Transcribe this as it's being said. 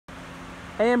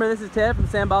Hey Amber, this is Ted from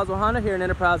Sam Boswell Honda here in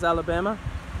Enterprise, Alabama.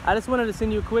 I just wanted to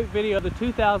send you a quick video of the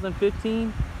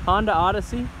 2015 Honda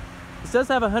Odyssey. This does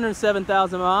have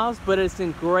 107,000 miles, but it's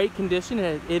in great condition.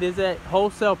 It is at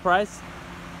wholesale price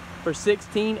for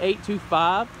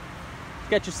 $16,825. It's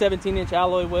got your 17-inch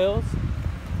alloy wheels.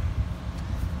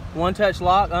 One-touch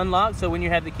lock, unlock, so when you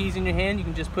have the keys in your hand, you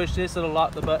can just push this, it'll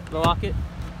lock lock it.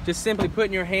 Just simply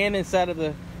putting your hand inside of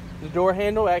the door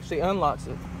handle actually unlocks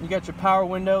it. You got your power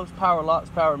windows, power locks,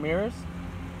 power mirrors.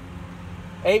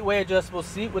 8-way adjustable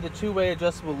seat with a 2-way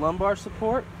adjustable lumbar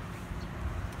support.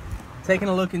 Taking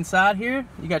a look inside here,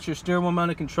 you got your steering wheel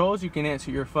mounted controls. You can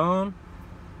answer your phone.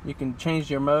 You can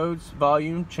change your modes,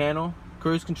 volume, channel,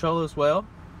 cruise control as well.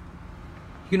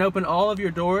 You can open all of your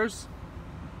doors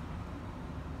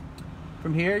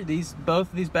from here, both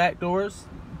of these back doors,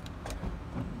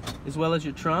 as well as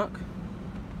your trunk.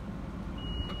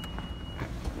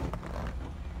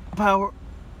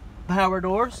 Power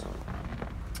doors.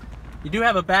 You do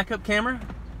have a backup camera.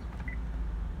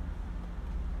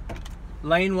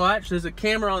 Lane watch. There's a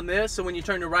camera on this, so when you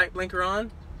turn the right blinker on,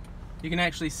 you can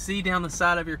actually see down the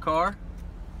side of your car,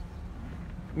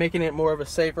 making it more of a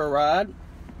safer ride.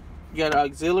 You got an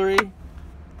auxiliary.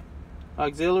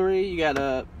 You got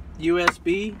a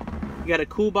USB. You got a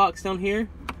cool box down here.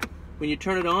 When you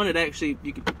turn it on, it actually,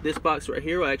 this box right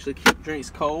here will actually keep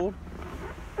drinks cold.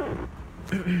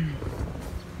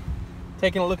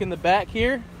 Taking a look in the back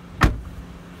here,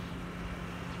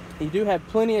 you do have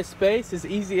plenty of space. There's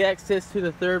easy access to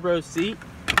the third row seat.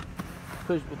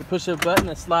 With the push of a button,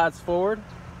 it slides forward.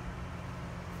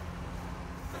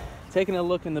 Taking a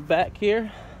look in the back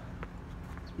here,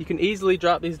 you can easily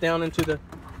drop these down into the,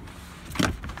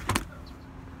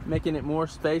 making it more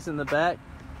space in the back.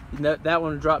 That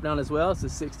one will drop down as well. It's a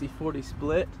 60-40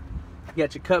 split. You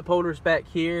got your cup holders back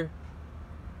here.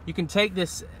 You can take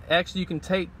this, actually you can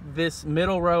take this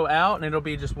middle row out and it'll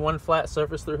be just one flat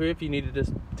surface through here if you need to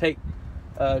just take,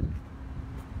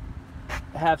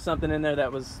 have something in there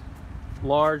that was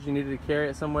large, you needed to carry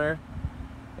it somewhere.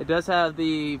 It does have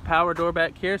the power door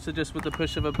back here, so just with the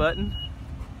push of a button,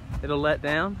 it'll let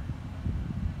down.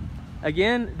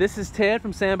 Again, this is Ted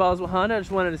from Sam Boswell Honda. I just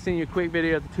wanted to send you a quick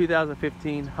video of the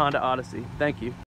 2015 Honda Odyssey. Thank you.